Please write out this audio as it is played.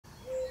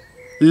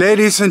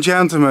Ladies and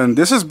gentlemen,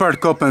 this is Bart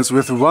Coppens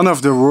with one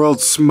of the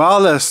world's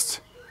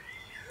smallest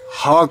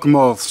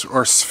hawkmoths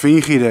or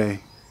Sphingidae.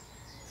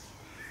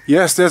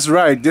 Yes, that's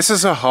right, this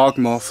is a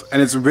hawkmoth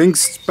and its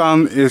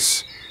wingspan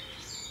is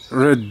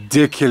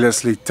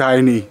ridiculously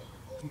tiny.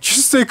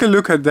 Just take a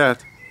look at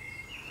that.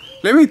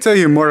 Let me tell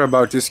you more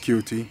about this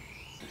cutie.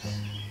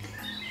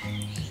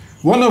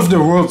 One of the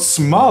world's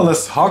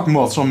smallest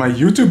hawkmoths on my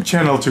YouTube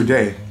channel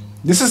today.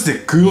 This is the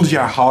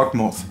Kuldja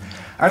hawkmoth.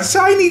 A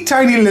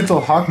tiny little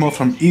hawkmoth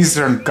from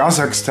eastern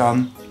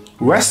Kazakhstan,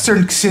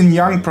 western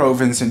Xinjiang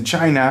province in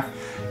China,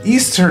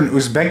 eastern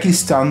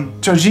Uzbekistan,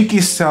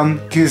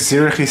 Tajikistan,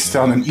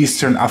 Kyrgyzstan and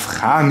eastern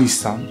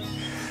Afghanistan.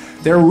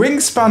 Their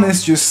wingspan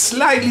is just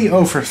slightly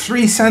over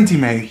 3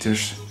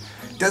 centimeters.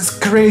 That's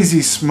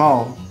crazy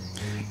small.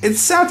 It's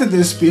said that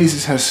this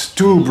species has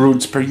 2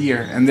 broods per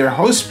year and their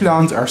host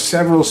plant are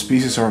several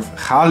species of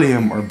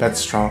Galium or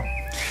bedstraw.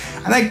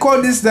 And I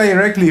quote this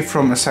directly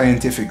from a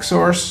scientific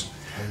source.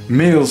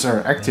 Males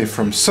are active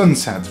from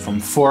sunset from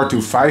 4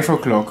 to 5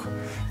 o'clock,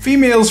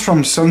 females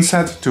from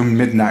sunset to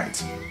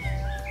midnight.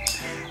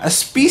 A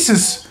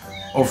species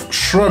of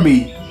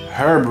shrubby,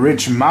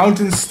 herb-rich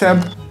mountain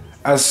steppe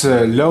as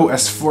low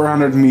as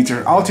 400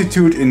 meter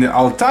altitude in the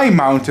Altai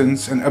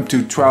mountains and up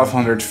to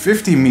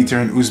 1250 meter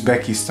in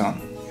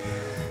Uzbekistan.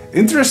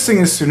 Interesting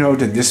is to note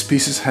that this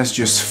species has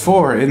just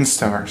 4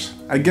 instars.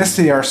 I guess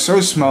they are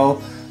so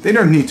small they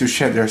don't need to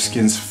shed their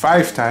skins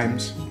 5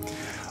 times.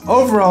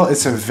 Overall,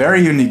 it's a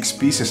very unique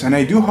species and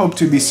I do hope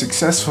to be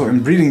successful in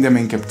breeding them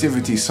in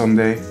captivity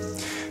someday.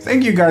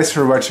 Thank you guys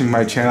for watching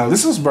my channel.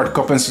 This was Bart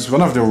Coppens, is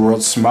one of the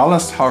world's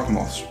smallest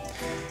hawkmoths.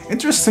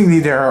 Interestingly,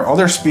 there are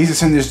other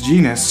species in this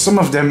genus, some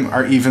of them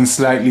are even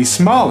slightly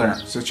smaller,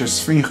 such as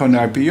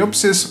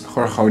Sphingonaepiopsis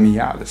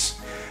gorgonialis.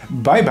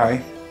 Bye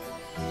bye!